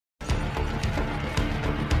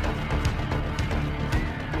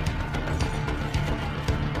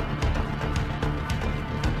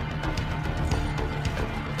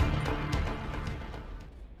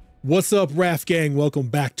What's up, RAF gang? Welcome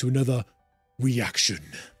back to another reaction.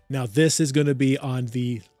 Now, this is going to be on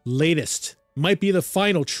the latest, might be the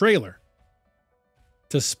final trailer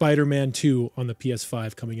to Spider-Man 2 on the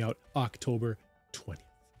PS5 coming out October 20th.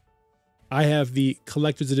 I have the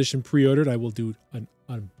collector's edition pre-ordered. I will do an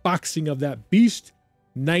unboxing of that beast.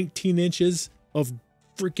 19 inches of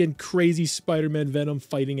freaking crazy Spider-Man Venom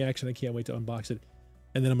fighting action. I can't wait to unbox it.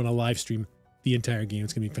 And then I'm going to live stream the entire game.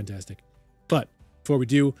 It's going to be fantastic. But before we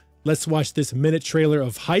do, let's watch this minute trailer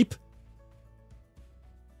of hype.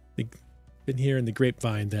 I've been hearing the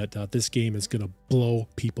grapevine that this game is going to blow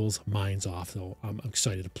people's minds off. So I'm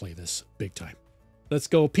excited to play this big time. Let's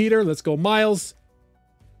go, Peter. Let's go, Miles.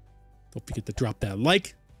 Don't forget to drop that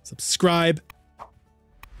like, subscribe.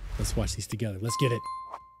 Let's watch these together. Let's get it.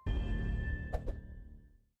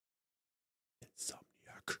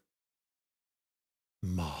 Insomniac.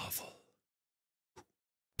 Marvel.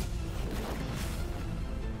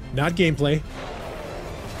 Not gameplay.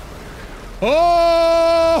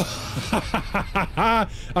 Oh!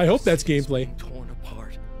 I hope that's gameplay. Torn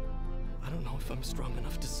apart. I don't know if I'm strong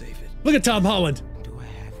enough to save it. Look at Tom Holland. Do I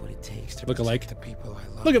have what it takes to Look alike. protect the people I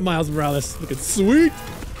love? Look at Miles Morales. Looking sweet.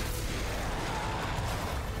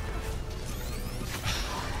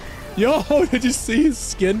 Yo, did you see his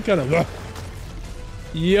skin kind of?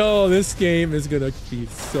 Yo, this game is gonna be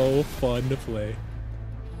so fun to play.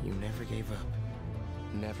 You never gave up.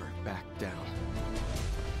 Never backed down.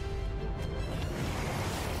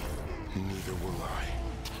 Neither will I.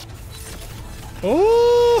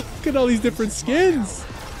 Oh, look at all these different skins.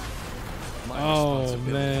 Oh,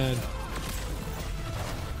 man.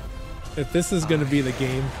 If this is going to be the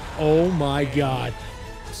game, oh my God.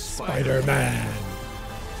 Spider-Man.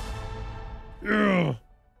 Ugh.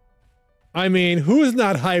 I mean, who is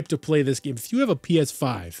not hyped to play this game? If you have a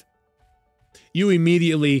PS5, you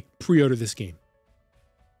immediately pre-order this game.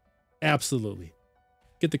 Absolutely.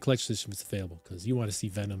 Get the collection edition if it's available, because you want to see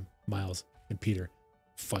Venom, Miles, and Peter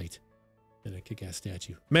fight in a kick-ass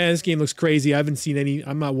statue. Man, this game looks crazy. I haven't seen any.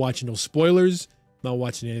 I'm not watching no spoilers. I'm not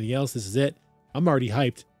watching anything else. This is it. I'm already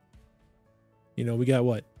hyped. You know, we got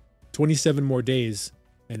what? 27 more days.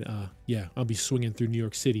 And yeah, I'll be swinging through New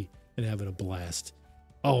York City and having a blast.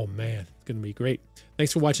 Oh, man. It's going to be great.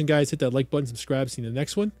 Thanks for watching, guys. Hit that like button, subscribe. See you in the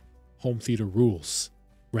next one. Home theater rules.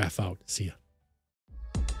 Raf out. See ya.